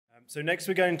So next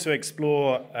we're going to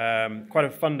explore quite a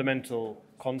fundamental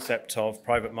concept of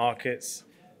private markets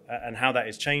and how that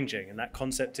is changing. And that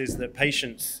concept is that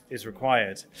patience is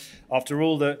required. After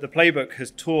all, the playbook has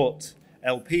taught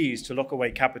LPs to lock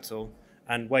away capital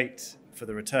and wait for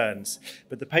the returns.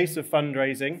 But the pace of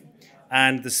fundraising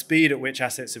and the speed at which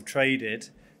assets have traded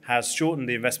has shortened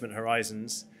the investment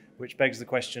horizons, which begs the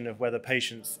question of whether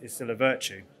patience is still a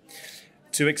virtue.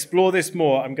 To explore this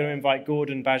more, I'm going to invite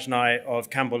Gordon Bajnai of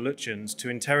Campbell Lutyens to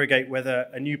interrogate whether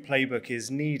a new playbook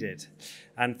is needed.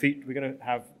 And we're going to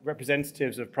have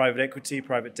representatives of private equity,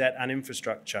 private debt and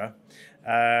infrastructure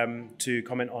to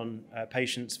comment on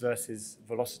patience versus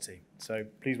velocity. So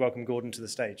please welcome Gordon to the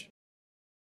stage.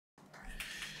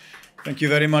 Thank you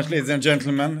very much, ladies and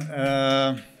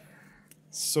gentlemen.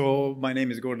 So my name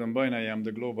is Gordon Bajnai. I'm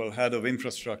the Global Head of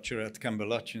Infrastructure at Campbell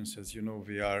Lutyens. As you know,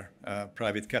 we are a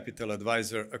private capital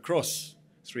advisor across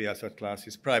three asset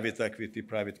classes: private equity,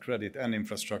 private credit, and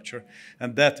infrastructure.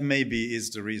 And that maybe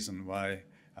is the reason why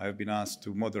I've been asked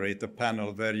to moderate a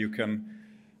panel where you can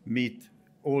meet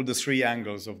all the three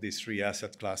angles of these three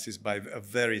asset classes by a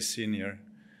very senior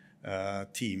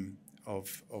team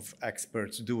of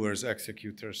experts, doers,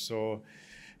 executors. So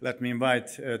let me invite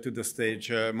to the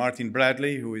stage Martin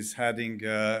Bradley, who is heading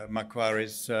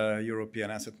Macquarie's European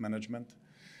asset management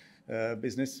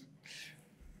business.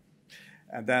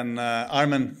 And then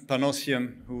Armen,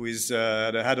 Panossian, who is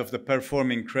the head of the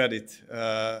performing credit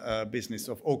business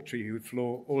of Oaktree, who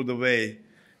flew all the way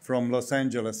from Los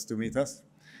Angeles to meet us.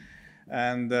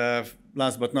 And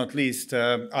last but not least,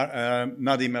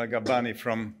 Nadim Gabbani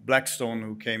from Blackstone,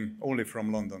 who came only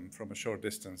from London, from a short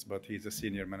distance, but he's a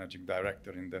senior managing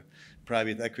director in the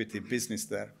private equity business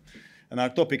there. And our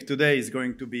topic today is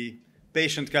going to be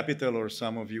patient capital, or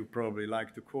some of you probably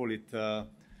like to call it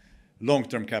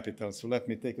long-term capital. So let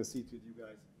me take a seat with you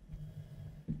guys.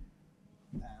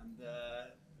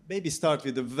 Maybe start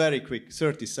with a very quick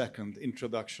 30-second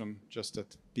introduction, just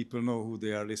that people know who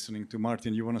they are listening to.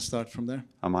 Martin, you want to start from there?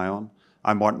 Am I on?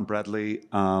 I'm Martin Bradley.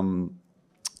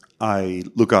 I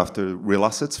look after real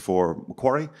assets for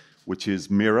Macquarie, which is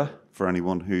EMEA for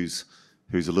anyone who's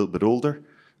a little bit older.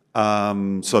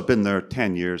 So I've been there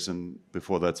 10 years, and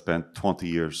before that spent 20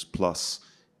 years plus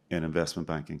in investment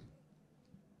banking.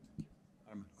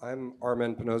 I'm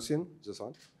Armen Panossian, is this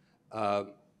on?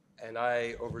 And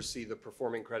I oversee the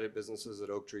performing credit businesses at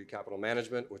Oaktree Capital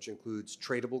Management, which includes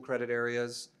tradable credit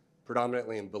areas,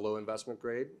 predominantly in below investment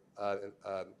grade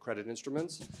credit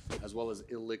instruments, as well as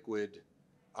illiquid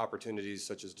opportunities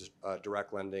such as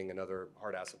direct lending and other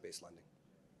hard asset-based lending.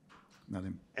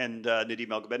 Nadim. And Nadim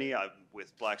Gabbani, I'm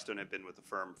with Blackstone. I've been with the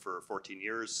firm for 14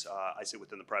 years. I sit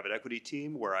within the private equity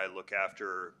team, where I look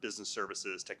after business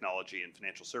services, technology, and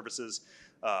financial services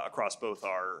across both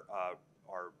our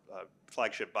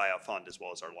flagship buyout fund as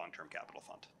well as our long-term capital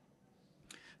fund.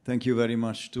 Thank you very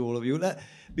much to all of you.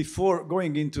 Before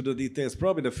going into the details,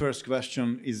 probably the first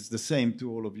question is the same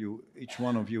to all of you. Each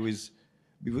one of you is,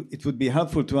 it would be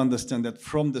helpful to understand that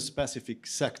from the specific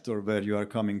sector where you are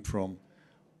coming from,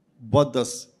 what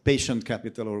does patient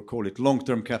capital, or call it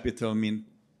long-term capital, mean?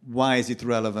 Why is it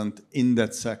relevant in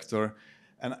that sector?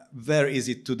 And where is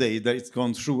it today? That it's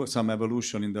gone through some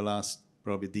evolution in the last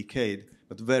probably decade,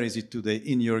 but where is it today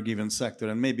in your given sector?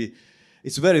 And maybe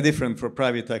it's very different for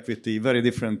private equity, very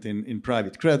different in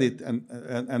private credit,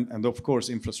 and of course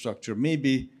infrastructure.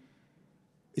 Maybe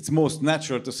it's most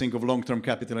natural to think of long-term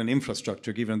capital and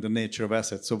infrastructure given the nature of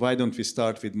assets. So why don't we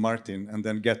start with Martin and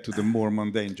then get to the more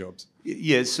mundane jobs?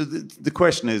 Yeah, so the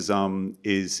question is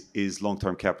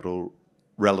long-term capital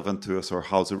relevant to us, or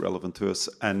how's it relevant to us?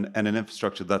 And in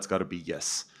infrastructure, that's got to be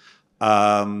yes.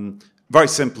 Very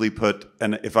simply put,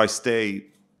 and if I stay,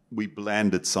 we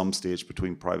blend at some stage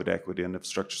between private equity and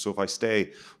infrastructure. So if I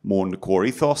stay more in the core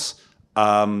ethos,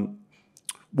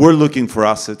 we're looking for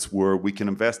assets where we can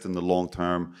invest in the long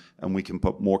term and we can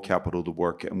put more capital to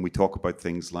work. And we talk about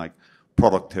things like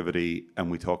productivity,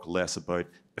 and we talk less about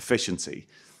efficiency.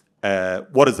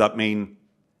 What does that mean?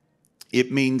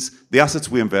 It means the assets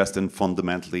we invest in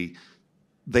fundamentally,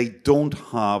 they don't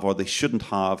have, or they shouldn't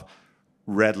have,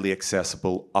 readily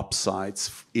accessible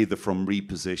upsides, either from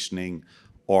repositioning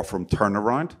or from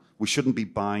turnaround. We shouldn't be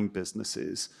buying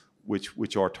businesses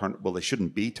which are well, they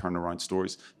shouldn't be turnaround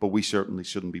stories, but we certainly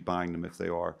shouldn't be buying them if they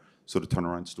are sort of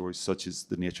turnaround stories, such as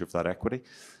the nature of that equity.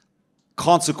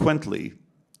 Consequently,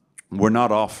 we're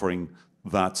not offering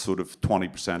that sort of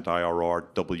 20%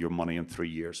 IRR, double your money in 3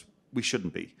 years. We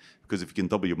shouldn't be, because if you can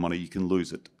double your money, you can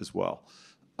lose it as well.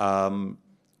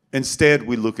 Instead,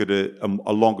 we look at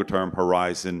a longer-term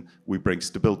horizon. We bring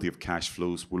stability of cash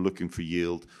flows. We're looking for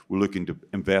yield. We're looking to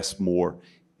invest more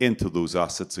into those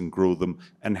assets and grow them.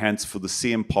 And hence, for the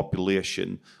same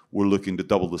population, we're looking to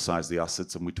double the size of the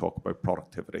assets, and we talk about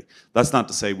productivity. That's not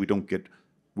to say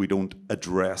we don't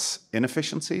address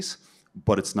inefficiencies,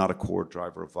 but it's not a core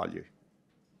driver of value.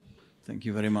 Thank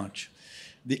you very much.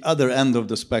 The other end of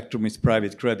the spectrum is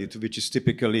private credit, which is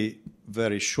typically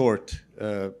very short,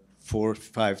 4,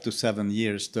 5 to 7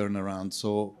 years turnaround.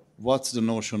 So what's the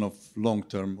notion of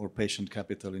long-term or patient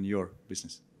capital in your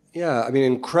business? Yeah, I mean,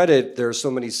 in credit, there are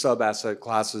so many sub-asset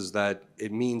classes that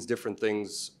it means different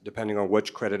things depending on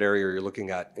which credit area you're looking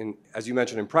at. And as you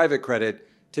mentioned, in private credit,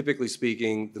 typically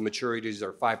speaking, the maturities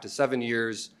are 5 to 7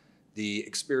 years. The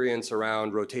experience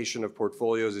around rotation of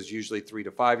portfolios is usually 3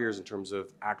 to 5 years in terms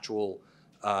of actual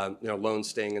loans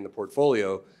staying in the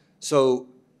portfolio. So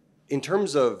in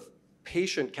terms of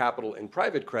patient capital in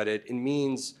private credit, it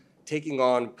means taking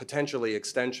on potentially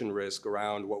extension risk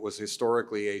around what was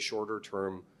historically a shorter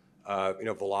term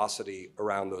velocity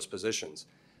around those positions.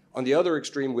 On the other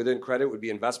extreme within credit would be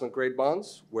investment grade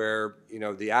bonds, where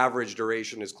the average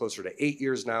duration is closer to 8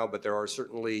 years now, but there are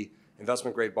certainly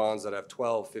investment grade bonds that have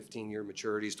 12, 15-year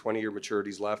maturities, 20-year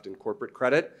maturities left in corporate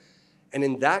credit. And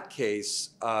in that case,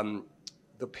 the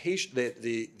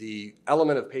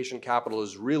element of patient capital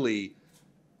is really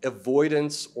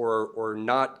avoidance or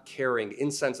not caring,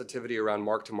 insensitivity around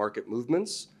mark-to-market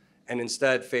movements, and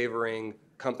instead favoring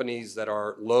companies that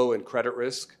are low in credit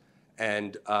risk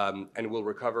and will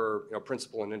recover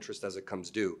principal and interest as it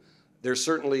comes due. There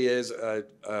certainly is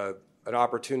an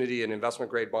opportunity in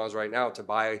investment-grade bonds right now to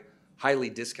buy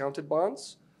highly discounted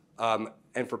bonds,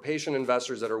 and for patient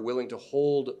investors that are willing to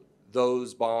hold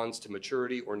those bonds to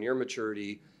maturity or near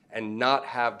maturity and not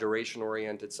have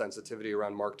duration-oriented sensitivity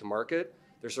around mark-to-market,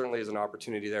 there certainly is an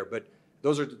opportunity there. But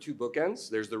those are the two bookends.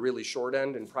 There's the really short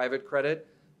end in private credit,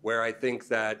 where I think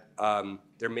that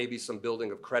there may be some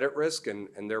building of credit risk, and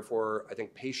therefore I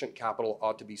think patient capital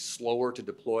ought to be slower to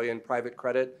deploy in private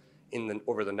credit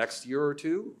over the next year or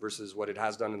two versus what it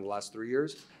has done in the last 3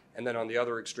 years. And then on the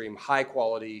other extreme, high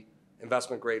quality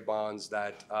investment grade bonds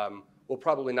that will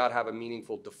probably not have a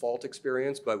meaningful default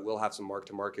experience, but will have some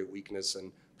mark-to-market weakness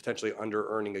and potentially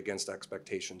under-earning against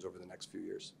expectations over the next few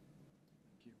years.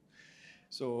 Thank you.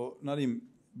 So Nadim,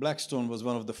 Blackstone was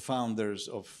one of the founders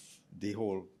of the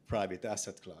whole private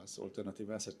asset class,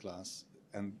 alternative asset class,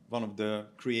 and one of the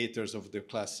creators of the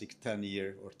classic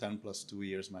 10-year or 10 plus 2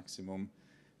 years maximum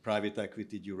private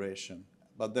equity duration.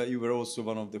 But you were also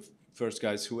one of the first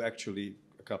guys who actually,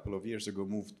 a couple of years ago,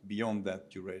 moved beyond that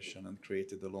duration and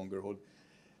created a longer hold.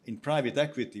 In private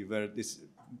equity, where this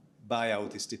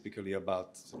buyout is typically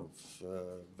about sort of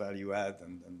value add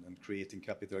and creating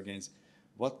capital gains,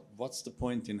 what's the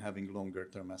point in having longer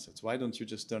term assets? Why don't you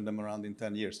just turn them around in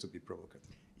 10 years, to be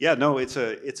provocative? Yeah, no, it's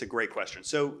a great question.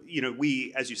 So,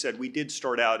 we, as you said, we did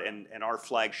start out, and our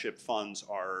flagship funds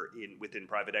are within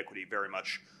private equity very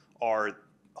much are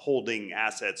holding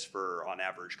assets for, on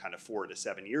average, kind of 4 to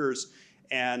 7 years.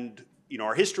 And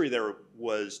our history there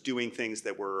was doing things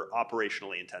that were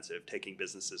operationally intensive, taking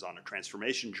businesses on a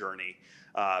transformation journey,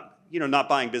 not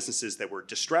buying businesses that were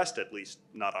distressed, at least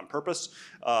not on purpose,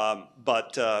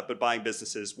 but buying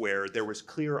businesses where there was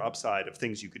clear upside of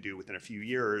things you could do within a few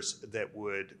years that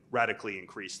would radically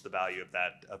increase the value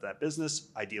of that business,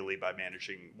 ideally by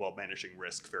managing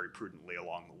risk very prudently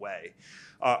along the way.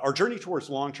 Our journey towards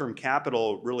long-term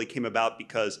capital really came about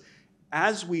because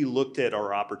as we looked at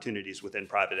our opportunities within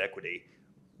private equity,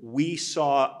 we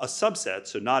saw a subset,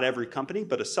 so not every company,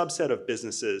 but a subset of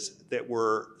businesses that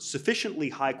were sufficiently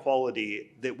high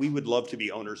quality that we would love to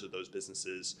be owners of those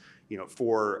businesses,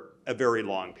 for a very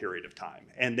long period of time.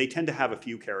 And they tend to have a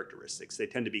few characteristics. They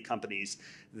tend to be companies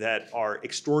that are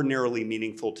extraordinarily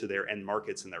meaningful to their end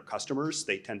markets and their customers.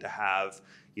 They tend to have,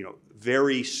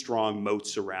 very strong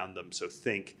moats around them. So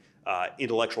think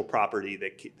intellectual property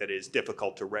that is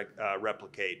difficult to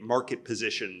replicate, market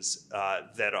positions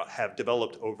that have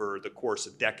developed over the course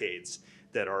of decades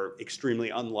that are extremely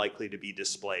unlikely to be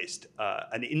displaced,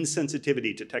 an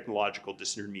insensitivity to technological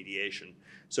disintermediation.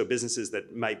 So businesses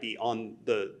that might be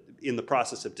in the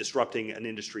process of disrupting an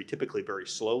industry typically very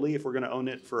slowly if we're going to own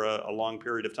it for a long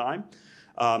period of time.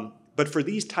 But for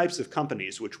these types of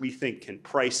companies, which we think can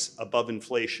price above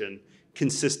inflation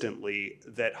consistently,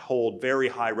 that hold very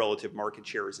high relative market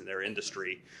shares in their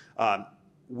industry,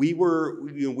 we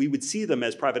would see them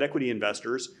as private equity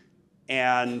investors,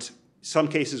 and some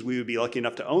cases we would be lucky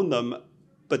enough to own them,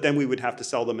 but then we would have to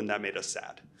sell them, and that made us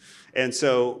sad. And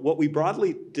so what we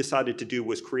broadly decided to do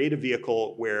was create a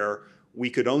vehicle where we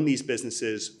could own these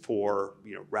businesses for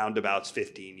roundabouts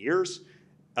 15 years,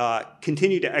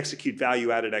 continue to execute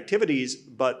value-added activities,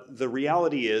 but the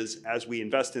reality is, as we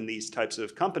invest in these types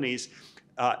of companies,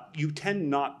 you tend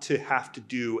not to have to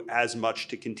do as much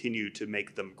to continue to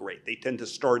make them great. They tend to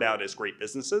start out as great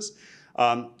businesses.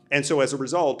 And so as a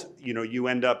result, you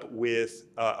end up with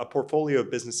a portfolio of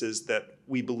businesses that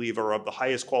we believe are of the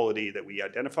highest quality that we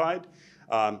identified.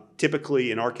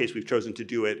 Typically, in our case, we've chosen to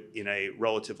do it in a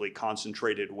relatively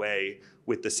concentrated way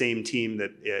with the same team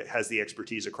that has the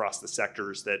expertise across the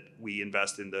sectors that we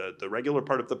invest in the regular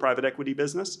part of the private equity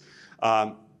business.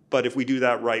 But if we do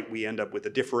that right, we end up with a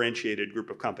differentiated group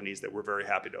of companies that we're very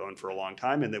happy to own for a long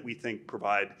time and that we think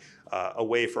provide a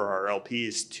way for our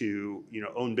LPs to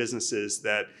own businesses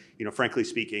that, frankly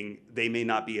speaking, they may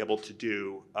not be able to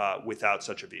do without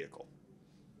such a vehicle.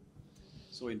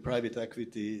 So in private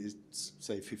equity, it's,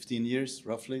 say, 15 years,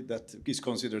 roughly, that is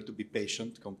considered to be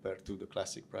patient compared to the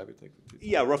classic private equity?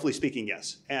 Yeah, roughly speaking,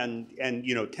 yes. And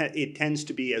it tends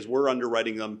to be, as we're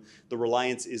underwriting them, the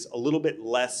reliance is a little bit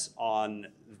less on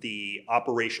the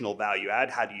operational value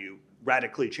add. How do you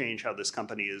radically change how this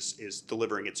company is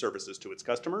delivering its services to its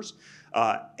customers?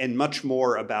 And much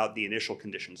more about the initial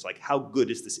conditions, like how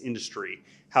good is this industry?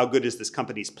 How good is this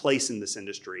company's place in this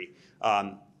industry?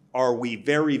 Are we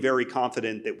very, very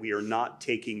confident that we are not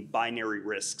taking binary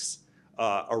risks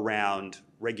around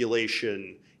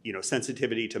regulation,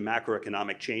 sensitivity to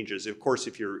macroeconomic changes? Of course,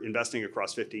 if you're investing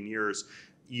across 15 years,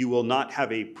 you will not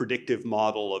have a predictive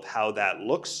model of how that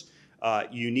looks.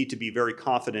 You need to be very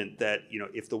confident that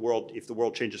if the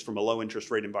world changes from a low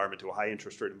interest rate environment to a high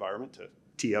interest rate environment, to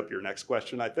tee up your next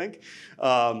question, I think,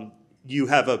 you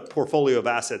have a portfolio of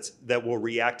assets that will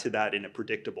react to that in a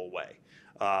predictable way.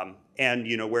 And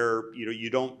where you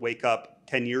don't wake up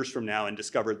 10 years from now and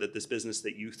discover that this business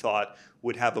that you thought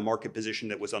would have a market position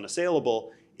that was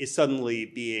unassailable is suddenly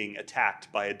being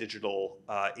attacked by a digital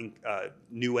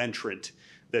new entrant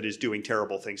that is doing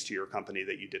terrible things to your company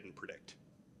that you didn't predict.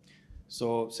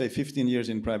 So say 15 years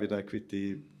in private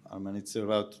equity, it's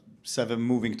about 7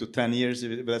 moving to 10 years.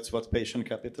 That's what patient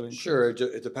capital is? Sure,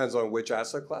 it depends on which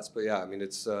asset class, but yeah,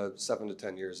 it's 7 to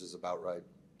 10 years is about right.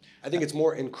 I think it's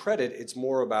more in credit, it's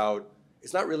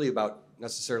not really about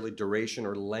necessarily duration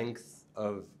or length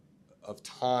of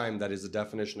time that is the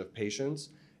definition of patience.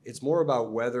 It's more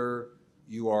about whether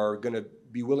you are going to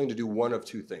be willing to do one of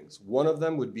two things. One of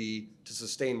them would be to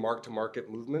sustain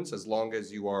mark-to-market movements as long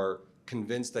as you are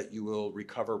convinced that you will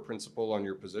recover principal on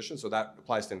your position. So that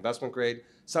applies to investment grade.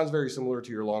 Sounds very similar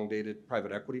to your long-dated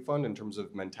private equity fund in terms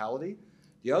of mentality.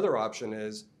 The other option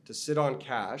is to sit on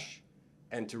cash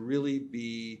and to really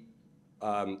be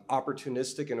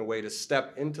opportunistic in a way to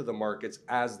step into the markets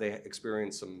as they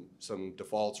experience some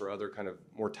defaults or other kind of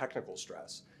more technical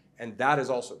stress. And that is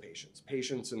also patience.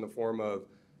 Patience in the form of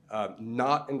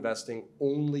not investing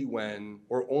only when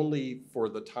or only for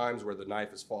the times where the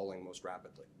knife is falling most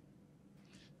rapidly.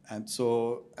 And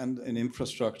so, and in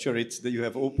infrastructure, it's that you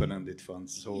have open-ended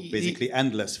funds, so basically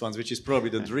endless funds, which is probably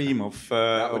the dream of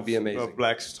that would be amazing. Of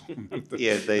Blackstone.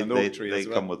 Yeah, they well.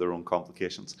 come with their own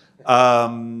complications.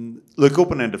 Look,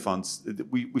 open-ended funds.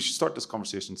 We should start this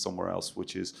conversation somewhere else,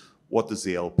 which is what does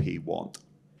the LP want?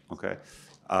 Okay,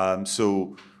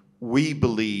 so we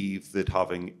believe that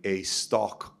having a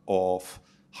stock of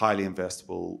highly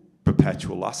investable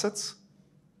perpetual assets.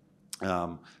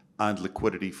 And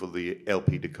liquidity for the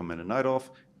LP to come in and out of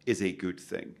is a good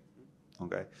thing,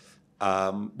 okay?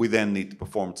 We then need the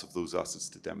performance of those assets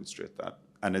to demonstrate that.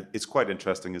 And it's quite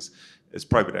interesting as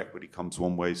private equity comes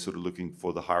one way, sort of looking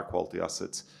for the higher quality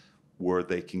assets where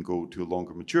they can go to a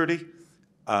longer maturity.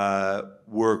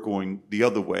 We're going the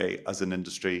other way as an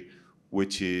industry,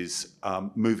 which is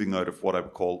moving out of what I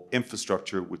would call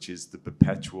infrastructure, which is the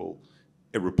perpetual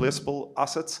irreplaceable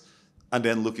assets, and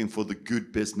then looking for the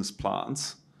good business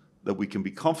plans that we can be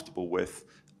comfortable with,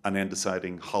 and then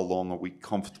deciding how long are we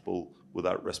comfortable with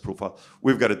that risk profile.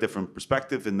 We've got a different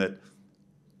perspective in that,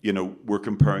 we're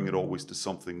comparing it always to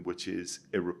something which is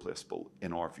irreplaceable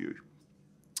in our view.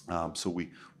 So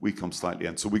we come slightly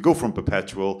in. So we go from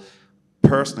perpetual.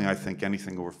 Personally, I think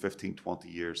anything over 15, 20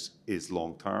 years is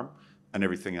long term, and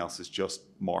everything else is just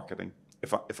marketing,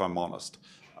 if I'm honest.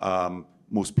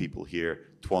 Most people here,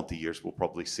 20 years will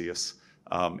probably see us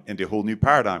in a whole new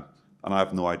paradigm. And I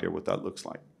have no idea what that looks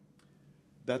like.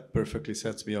 That perfectly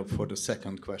sets me up for the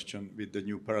second question with the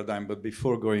new paradigm. But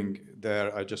before going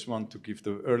there, I just want to give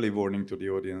the early warning to the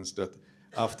audience that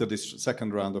after this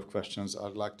second round of questions,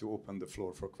 I'd like to open the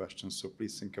floor for questions. So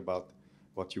please think about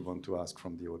what you want to ask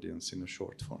from the audience in a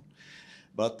short form.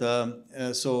 But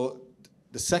so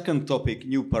the second topic,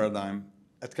 new paradigm.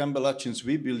 At Campbell Lutyens,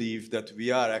 we believe that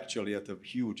we are actually at a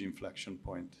huge inflection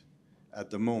point at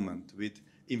the moment with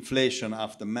inflation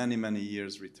after many, many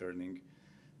years returning,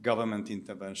 government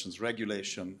interventions,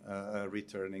 regulation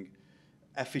returning,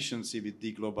 efficiency with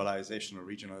deglobalization or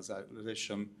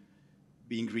regionalization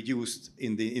being reduced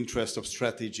in the interest of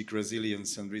strategic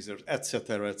resilience and reserve, et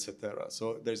cetera, et cetera.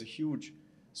 So there's a huge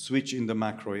switch in the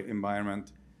macro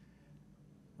environment.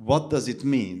 What does it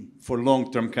mean for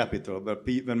long-term capital,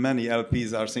 when many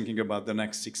LPs are thinking about the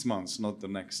next 6 months, not the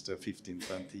next 15,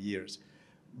 20 years?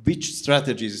 Which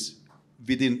strategies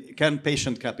can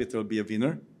patient capital be a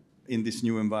winner in this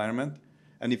new environment?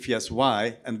 And if yes,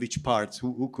 why? And which parts,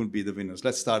 who could be the winners?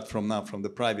 Let's start from the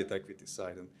private equity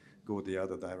side and go the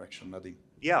other direction. Nadim.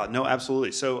 Yeah, no,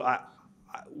 absolutely. So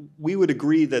we would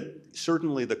agree that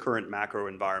certainly the current macro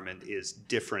environment is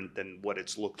different than what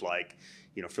it's looked like,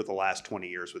 for the last 20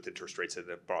 years with interest rates that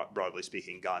have, broadly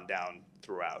speaking, gone down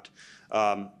throughout.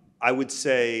 I would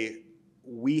say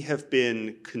we have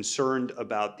been concerned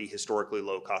about the historically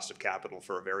low cost of capital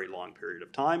for a very long period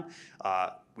of time.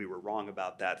 We were wrong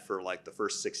about that for like the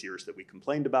first 6 years that we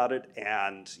complained about it,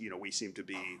 and we seem to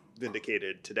be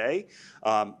vindicated today.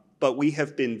 But we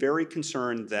have been very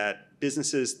concerned that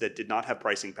businesses that did not have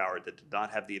pricing power, that did not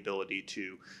have the ability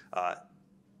to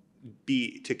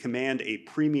command a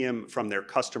premium from their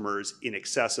customers in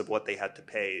excess of what they had to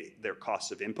pay their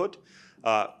costs of input,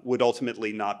 would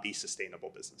ultimately not be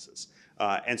sustainable businesses.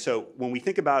 And so when we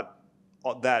think about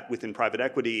that within private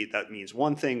equity, that means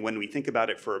one thing. When we think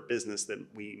about it for a business that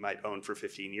we might own for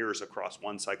 15 years across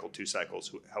 1 cycle, 2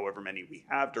 cycles, however many we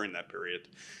have during that period,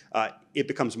 it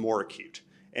becomes more acute.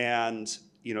 And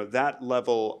that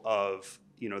level of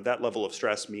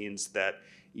stress means that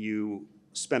you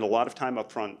spend a lot of time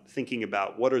up front thinking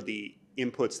about what are the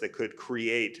inputs that could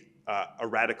create a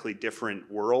radically different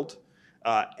world,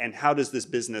 and how does this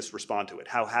business respond to it?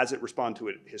 How has it responded to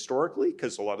it historically?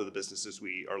 Because a lot of the businesses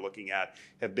we are looking at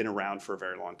have been around for a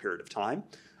very long period of time.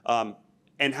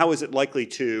 And how is it likely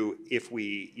to, if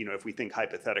we think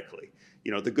hypothetically?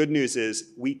 The good news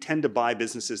is we tend to buy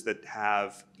businesses that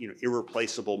have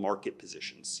irreplaceable market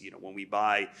positions. When we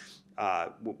buy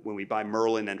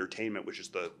Merlin Entertainment, which is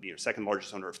the second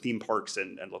largest owner of theme parks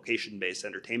and location-based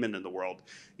entertainment in the world,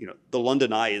 the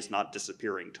London Eye is not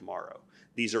disappearing tomorrow.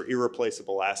 These are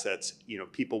irreplaceable assets.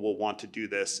 People will want to do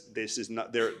this. This is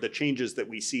not the changes that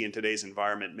we see in today's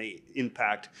environment may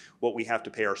impact what we have to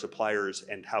pay our suppliers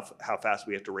and how fast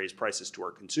we have to raise prices to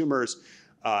our consumers,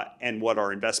 and what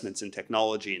our investments in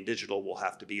technology and digital will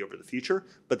have to be over the future.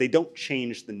 But they don't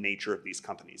change the nature of these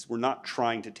companies. We're not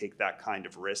trying to take that kind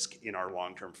of risk in our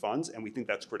long-term funds, and we think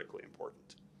that's critically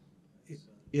important.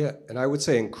 Yeah, and I would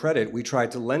say in credit, we try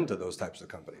to lend to those types of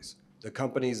companies. The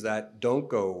companies that don't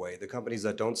go away, the companies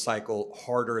that don't cycle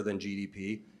harder than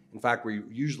GDP. In fact, we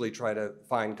usually try to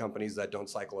find companies that don't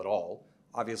cycle at all.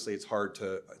 Obviously, it's hard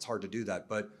to do that.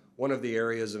 But one of the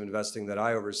areas of investing that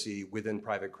I oversee within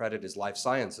private credit is life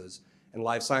sciences. And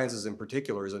life sciences in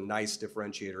particular is a nice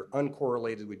differentiator,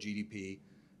 uncorrelated with GDP.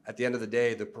 At the end of the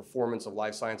day, the performance of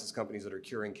life sciences companies that are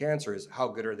curing cancer is how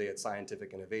good are they at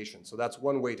scientific innovation. So that's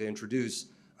one way to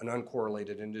introduce an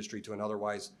uncorrelated industry to an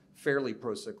otherwise fairly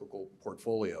pro-cyclical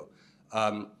portfolio.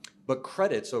 But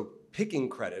credit, so picking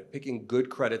good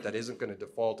credit that isn't going to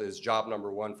default is job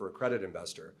number one for a credit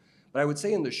investor. But I would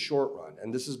say in the short run,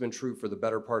 and this has been true for the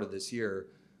better part of this year,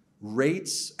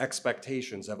 rates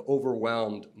expectations have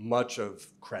overwhelmed much of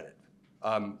credit.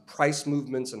 Price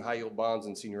movements in high yield bonds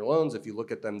and senior loans, if you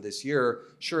look at them this year,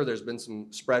 sure, there's been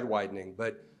some spread widening,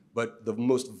 but the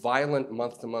most violent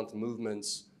month-to-month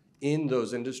movements in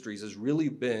those industries has really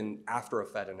been after a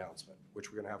Fed announcement,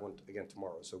 which we're going to have one again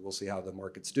tomorrow, so we'll see how the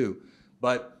markets do.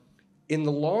 But in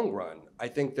the long run, I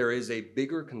think there is a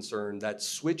bigger concern that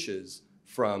switches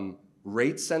from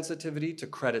rate sensitivity to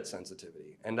credit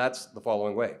sensitivity, and that's the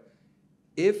following way.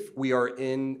 If we are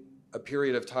in a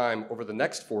period of time over the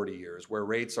next 40 years where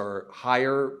rates are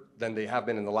higher than they have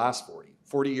been in the last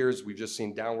 40 years, we've just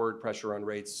seen downward pressure on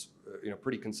rates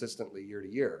pretty consistently year to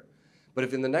year. But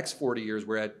if in the next 40 years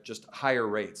we're at just higher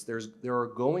rates, there are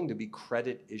going to be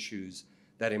credit issues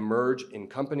that emerge in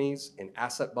companies, in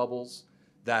asset bubbles,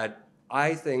 that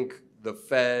I think the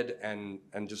Fed and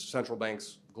just central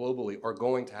banks globally are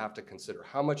going to have to consider.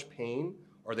 How much pain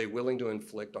are they willing to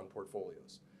inflict on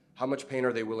portfolios? How much pain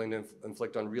are they willing to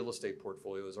inflict on real estate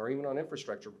portfolios or even on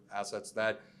infrastructure assets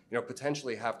that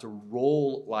potentially have to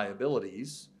roll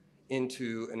liabilities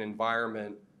into an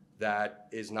environment that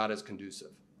is not as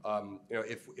conducive?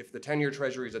 If the 10-year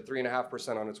Treasury is at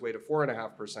 3.5% on its way to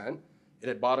 4.5%, it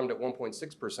had bottomed at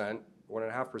 1.6%,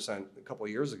 1.5% a couple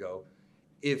of years ago.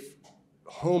 If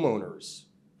homeowners,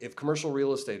 if commercial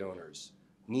real estate owners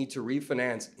need to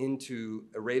refinance into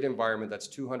a rate environment that's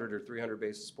 200 or 300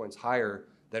 basis points higher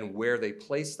than where they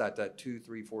placed that 2,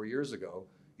 3, 4 years ago,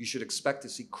 you should expect to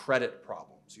see credit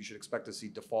problems. So you should expect to see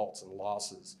defaults and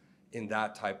losses in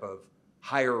that type of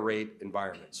higher rate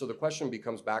environment. So the question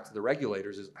becomes back to the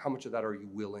regulators is how much of that are you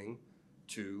willing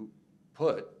to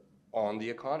put on the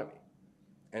economy?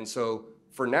 And so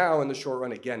for now, in the short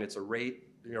run, again, it's a rate,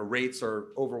 rates are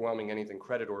overwhelming anything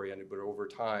credit oriented, but over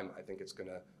time, I think it's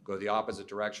gonna go the opposite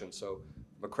direction. So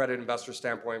from a credit investor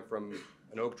standpoint, from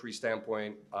an Oaktree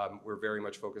standpoint, we're very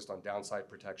much focused on downside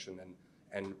protection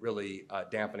and really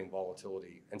dampening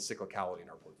volatility and cyclicality in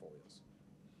our portfolios.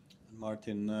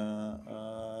 Martin,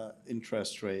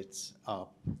 interest rates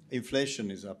up, inflation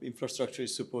is up. Infrastructure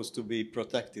is supposed to be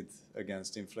protected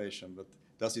against inflation, but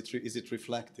is it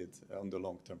reflected on the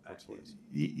long-term portfolios?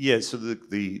 Yeah, so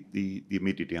the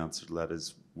immediate answer to that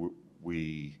is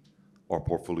our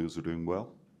portfolios are doing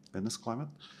well in this climate.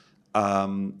 I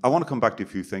want to come back to a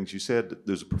few things. You said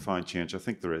there's a profound change. I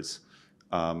think there is.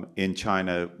 In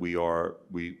China,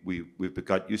 we've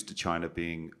got used to China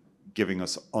giving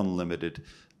us unlimited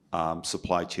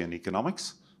supply chain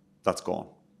economics. That's gone.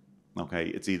 Okay,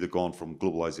 it's either gone from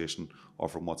globalization or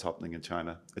from what's happening in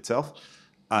China itself.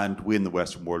 And we in the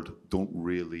Western world don't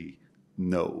really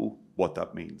know what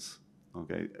that means.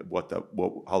 Okay,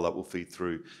 how that will feed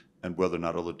through, and whether or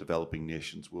not other developing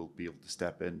nations will be able to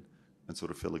step in and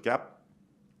sort of fill a gap.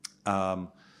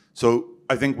 So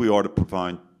I think we are at a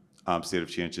profound state of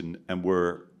change, and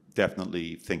we're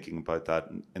definitely thinking about that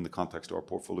in the context of our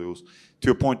portfolios,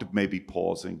 to a point of maybe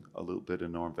pausing a little bit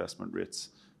in our investment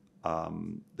rates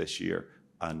this year,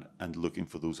 and looking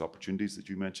for those opportunities that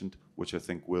you mentioned, which I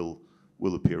think will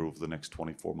appear over the next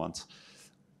 24 months.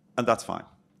 And that's fine.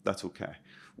 That's okay.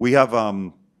 We have,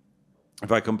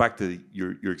 if I come back to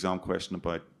your exam question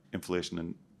about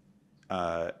inflation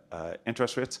and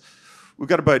interest rates, we've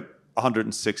got about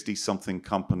 160 something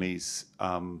companies,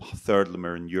 third of them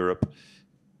are in Europe.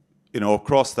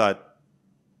 Across that,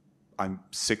 I'm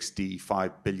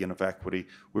 65 billion of equity.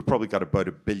 We've probably got about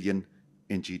 $1 billion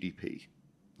in GDP,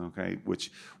 okay?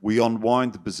 Which we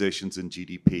unwound the positions in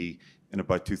GDP in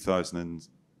about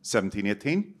 2017,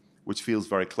 18, which feels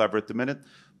very clever at the minute.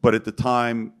 But at the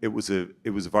time, it was a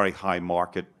very high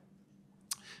market.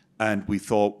 And we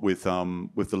thought with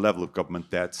the level of government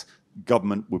debts,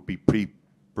 government would be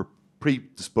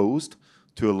predisposed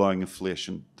to allowing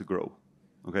inflation to grow.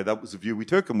 Okay, that was the view we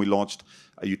took, and we launched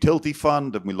a utility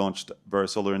fund, and we launched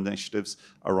various other initiatives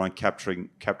around capturing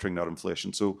that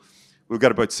inflation. So we've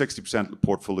got about 60% of the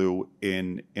portfolio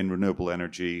in renewable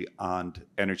energy and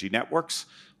energy networks,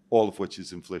 all of which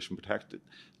is inflation protected.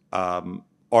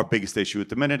 Our biggest issue at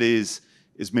the minute is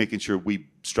making sure we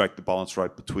strike the balance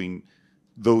right between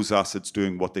those assets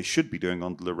doing what they should be doing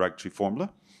under the regulatory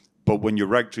formula. But when your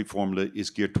regulatory formula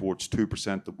is geared towards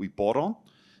 2% that we bought on,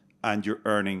 and you're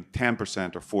earning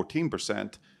 10% or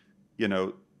 14%,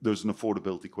 there's an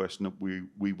affordability question that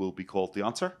we will be called to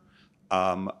answer.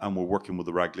 And we're working with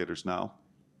the regulators now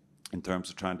in terms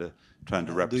of trying to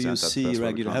represent do you that.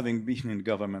 See having been in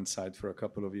government side for a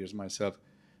couple of years myself,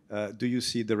 do you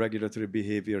see the regulatory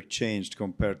behavior changed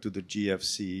compared to the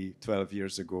GFC 12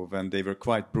 years ago, when they were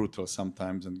quite brutal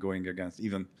sometimes and going against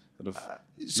even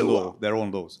sort of their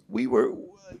own laws? We were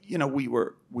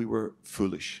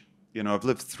foolish. I've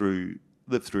lived through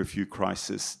a few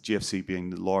crises, GFC being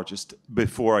the largest.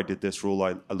 Before I did this role,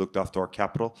 I looked after our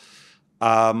capital.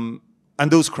 And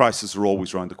those crises are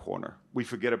always around the corner. We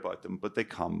forget about them, but they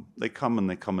come. They come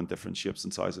in different shapes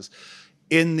and sizes.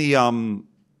 In the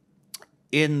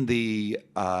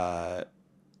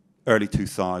early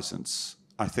 2000s,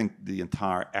 I think the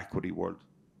entire equity world,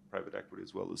 private equity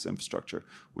as well as infrastructure,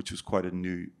 which was quite a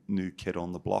new kid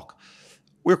on the block,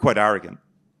 we were quite arrogant.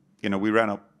 We ran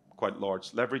up quite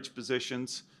large leverage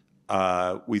positions.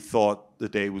 We thought the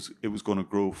day it was going to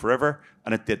grow forever,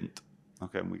 and it didn't.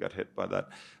 Okay, and we got hit by that.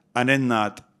 And in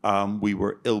that, we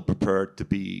were ill prepared to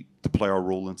play our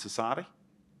role in society.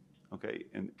 Okay,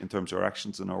 in terms of our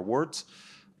actions and our words.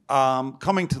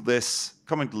 Coming to this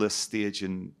stage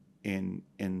in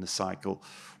the cycle,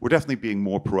 we're definitely being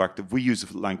more proactive. We use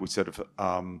a language set of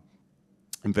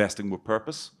investing with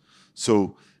purpose.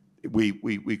 So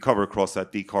we cover across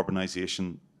that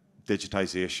decarbonization,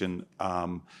 digitization,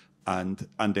 and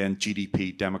then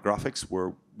GDP demographics,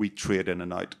 where we trade in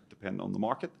and out depending on the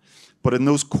market. But in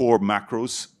those core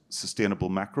macros,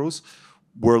 sustainable macros,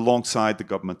 we're alongside the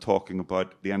government talking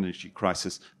about the energy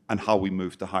crisis and how we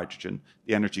move to hydrogen,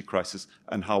 the energy crisis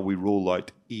and how we roll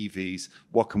out EVs,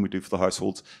 what can we do for the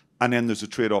households? And then there's a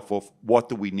trade-off of what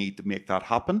do we need to make that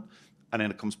happen? And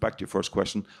then it comes back to your first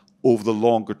question, over the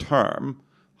longer term,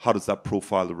 how does that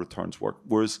profile of returns work?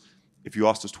 Whereas if you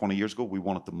asked us 20 years ago, we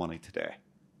wanted the money today.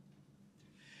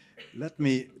 Let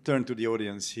me turn to the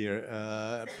audience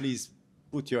here. Please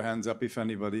put your hands up if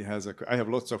anybody has I have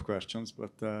lots of questions,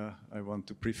 but I want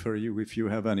to prefer you if you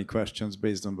have any questions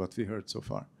based on what we heard so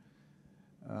far.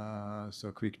 So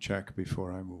a quick check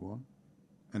before I move on.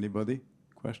 Anybody?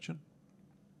 Question?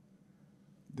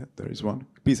 There is one.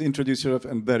 Please introduce yourself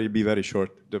and be very short,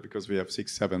 because we have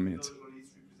 6-7 minutes.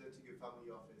 Representing a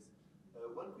family office.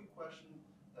 One quick question.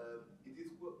 In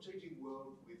this changing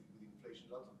world with inflation,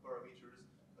 lots of parameters,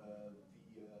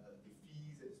 the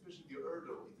fees, and especially the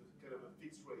hurdle is a kind of a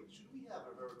fixed rate. Should we have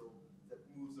a hurdle that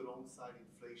moves alongside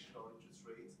inflation or interest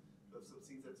rates to have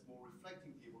something that's more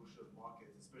reflecting the evolution of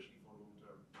markets, especially for long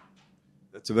term?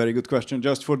 That's a very good question.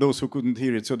 Just for those who couldn't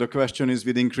hear it, so the question is,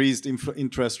 with increased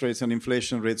interest rates and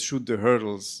inflation rates, should the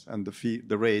hurdles and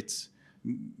the rates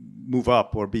move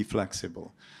up or be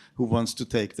flexible? Who wants to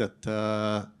take that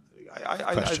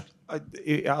question?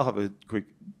 I'll have a quick.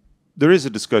 There is a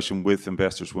discussion with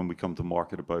investors when we come to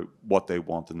market about what they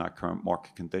want in that current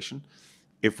market condition.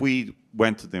 If we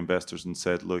went to the investors and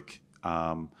said, look,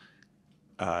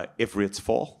 if rates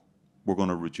fall, we're going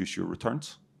to reduce your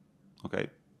returns. Okay,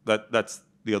 that's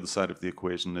the other side of the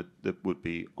equation that would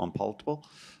be unpalatable.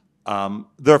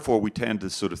 Therefore, we tend to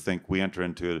sort of think we enter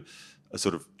into a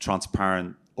sort of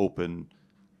transparent, open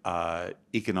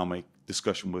economic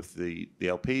discussion with the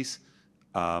LPs,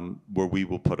 where we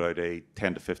will put out a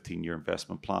 10 to 15-year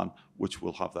investment plan, which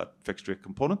will have that fixed rate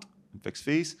component and fixed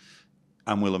fees,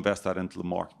 and we'll invest that into the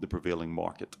market, the prevailing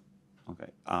market.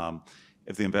 Okay.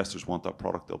 If the investors want that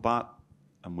product, they'll buy it,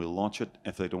 and we'll launch it.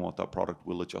 If they don't want that product,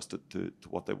 we'll adjust it to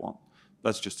what they want.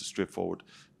 That's just a straightforward.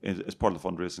 As part of the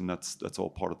fundraising, that's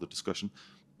all part of the discussion.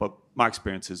 But my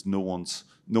experience is no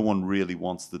one really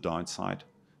wants the downside.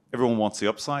 Everyone wants the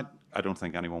upside. I don't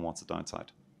think anyone wants the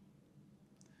downside.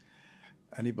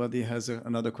 Anybody has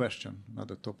another question,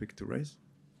 another topic to raise?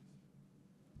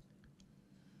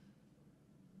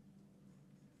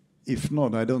 If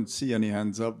not, I don't see any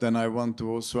hands up. Then I want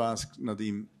to also ask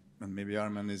Nadim and maybe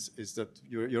Armen, is that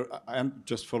I'm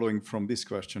just following from this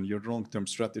question. Your long-term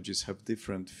strategies have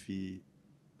different fee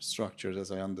structures,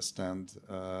 as I understand,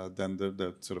 than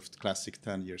the sort of classic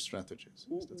 10-year strategies.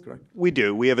 Is that correct? We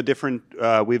do. We have a different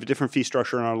fee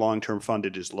structure in our long-term fund.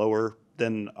 It is lower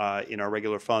than in our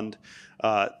regular fund.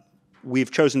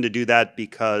 We've chosen to do that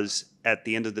because at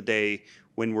the end of the day,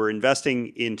 when we're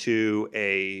investing into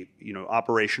a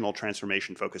operational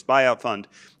transformation-focused buyout fund,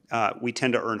 we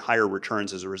tend to earn higher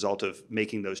returns as a result of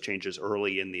making those changes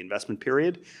early in the investment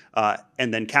period,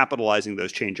 and then capitalizing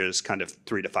those changes kind of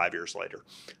 3 to 5 years later.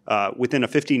 Within a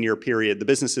 15-year period, the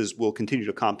businesses will continue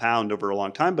to compound over a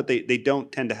long time, but they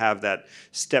don't tend to have that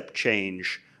step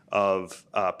change of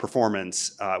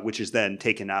performance, which is then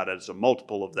taken out as a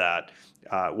multiple of that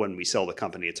when we sell the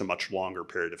company. It's a much longer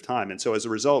period of time. And so as a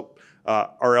result,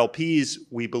 our LPs,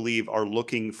 we believe, are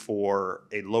looking for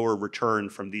a lower return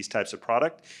from these types of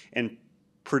product. And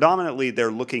predominantly,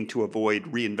 they're looking to avoid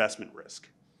reinvestment risk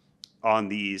on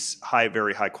these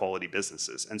very high quality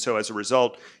businesses. And so as a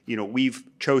result, we've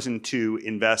chosen to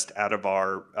invest out of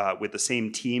our, with the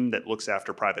same team that looks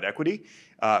after private equity,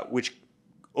 which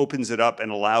opens it up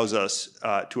and allows us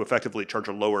to effectively charge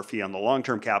a lower fee on the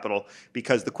long-term capital,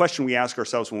 because the question we ask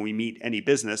ourselves when we meet any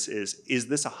business is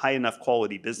this a high enough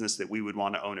quality business that we would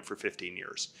want to own it for 15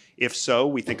 years? If so,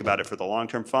 we think about it for the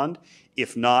long-term fund.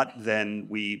 If not, then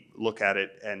we look at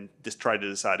it and just try to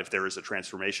decide if there is a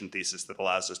transformation thesis that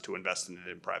allows us to invest in it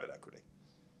in private equity.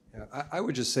 Yeah, I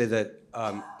would just say that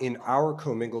in our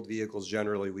commingled vehicles,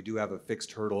 generally, we do have a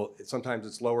fixed hurdle. Sometimes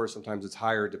it's lower, sometimes it's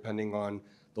higher, depending on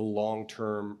the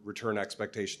long-term return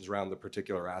expectations around the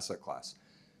particular asset class.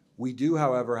 We do,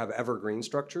 however, have evergreen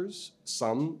structures,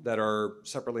 some that are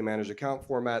separately managed account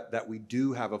format, that we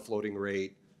do have a floating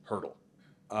rate hurdle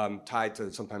tied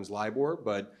to sometimes LIBOR,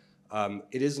 but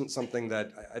it isn't something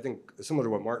that, I think, similar to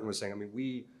what Martin was saying. I mean,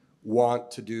 we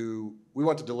want to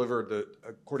deliver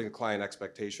according to client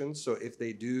expectations. So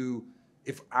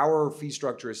if our fee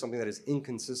structure is something that is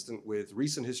inconsistent with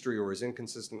recent history or is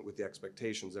inconsistent with the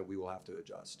expectations, then we will have to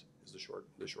adjust, is the short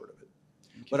of it.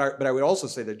 But I would also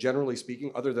say that generally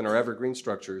speaking, other than our evergreen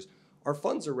structures, our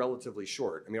funds are relatively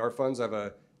short. I mean, our funds have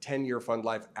a 10-year fund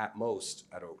life at most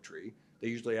at Oaktree. They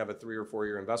usually have a 3 or 4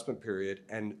 year investment period,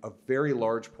 and a very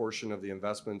large portion of the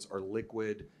investments are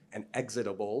liquid and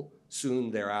exitable soon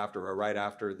thereafter or right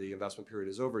after the investment period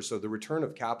is over. So the return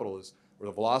of capital or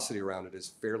the velocity around it is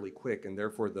fairly quick, and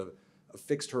therefore a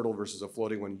fixed hurdle versus a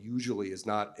floating one usually is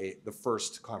not the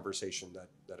first conversation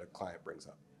that a client brings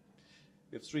up.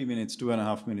 We have 3 minutes,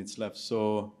 2.5 minutes left,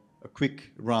 so a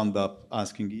quick roundup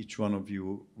asking each one of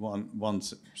you one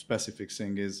specific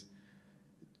thing is,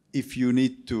 if you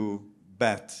need to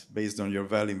bet based on your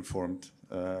well-informed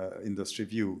industry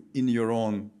view in your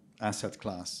own asset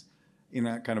class in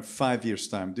a kind of 5 years'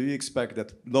 time? Do you expect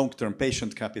that long-term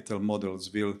patient capital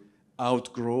models will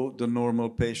outgrow the normal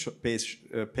pace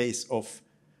of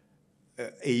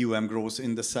AUM growth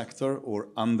in the sector, or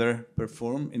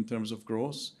underperform in terms of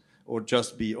growth, or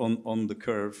just be on the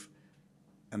curve,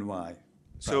 and why?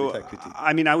 So,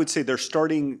 I mean, I would say they're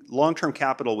starting, long-term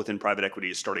capital within private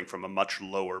equity is starting from a much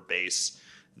lower base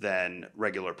than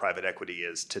regular private equity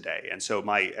is today. And so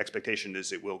my expectation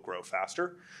is it will grow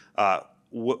faster.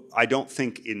 I don't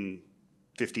think in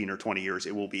 15 or 20 years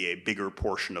it will be a bigger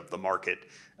portion of the market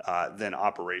than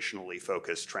operationally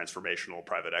focused transformational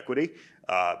private equity.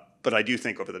 But I do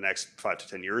think over the next 5 to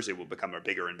 10 years it will become a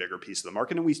bigger and bigger piece of the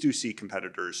market. And we do see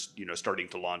competitors, starting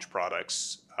to launch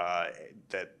products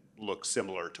that look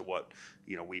similar to what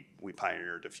we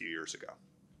pioneered a few years ago.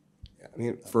 Yeah, I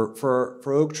mean, for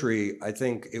Oaktree, I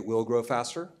think it will grow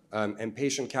faster. And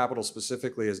patient capital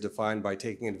specifically is defined by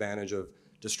taking advantage of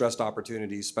distressed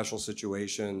opportunities, special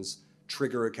situations,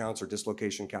 trigger accounts or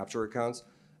dislocation capture accounts.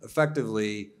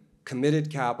 Effectively, committed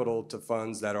capital to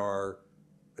funds that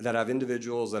have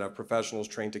individuals, that have professionals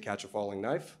trained to catch a falling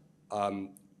knife.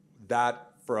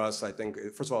 That for us, I think,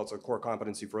 first of all, it's a core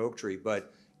competency for Oaktree,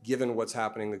 but given what's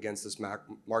happening against this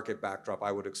market backdrop,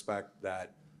 I would expect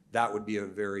that would be a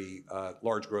very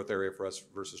large growth area for us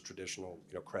versus traditional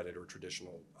credit or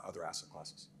traditional other asset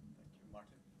classes. Thank you,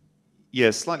 Martin. Yeah,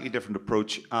 slightly different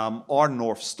approach. Our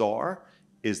North Star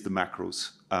is the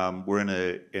macros. We're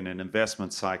in an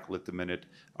investment cycle at the minute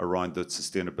around the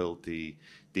sustainability,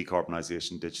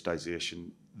 decarbonization,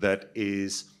 digitization that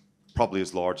is probably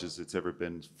as large as it's ever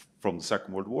been from the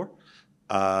Second World War.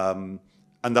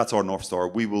 And that's our North Star.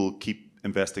 We will keep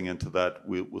investing into that.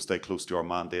 We'll stay close to our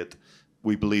mandate.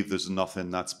 We believe there's enough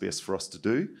in that space for us to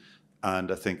do.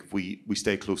 And I think if we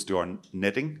stay close to our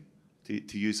knitting,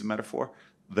 to use a metaphor,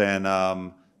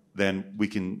 then we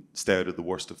can stay out of the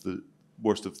worst of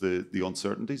the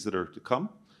uncertainties that are to come.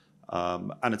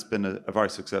 And it's been a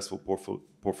very successful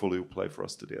portfolio play for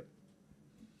us to date.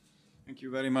 Thank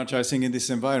you very much. I think in this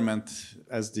environment,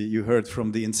 as you heard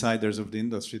from the insiders of the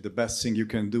industry, the best thing you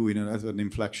can do at an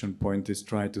inflection point is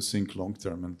try to think long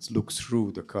term and look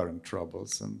through the current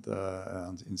troubles and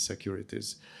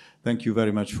insecurities. Thank you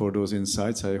very much for those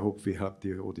insights. I hope we help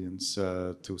the audience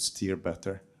to steer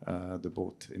better the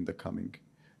boat in the coming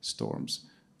storms.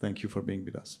 Thank you for being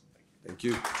with us. Thank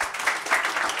you.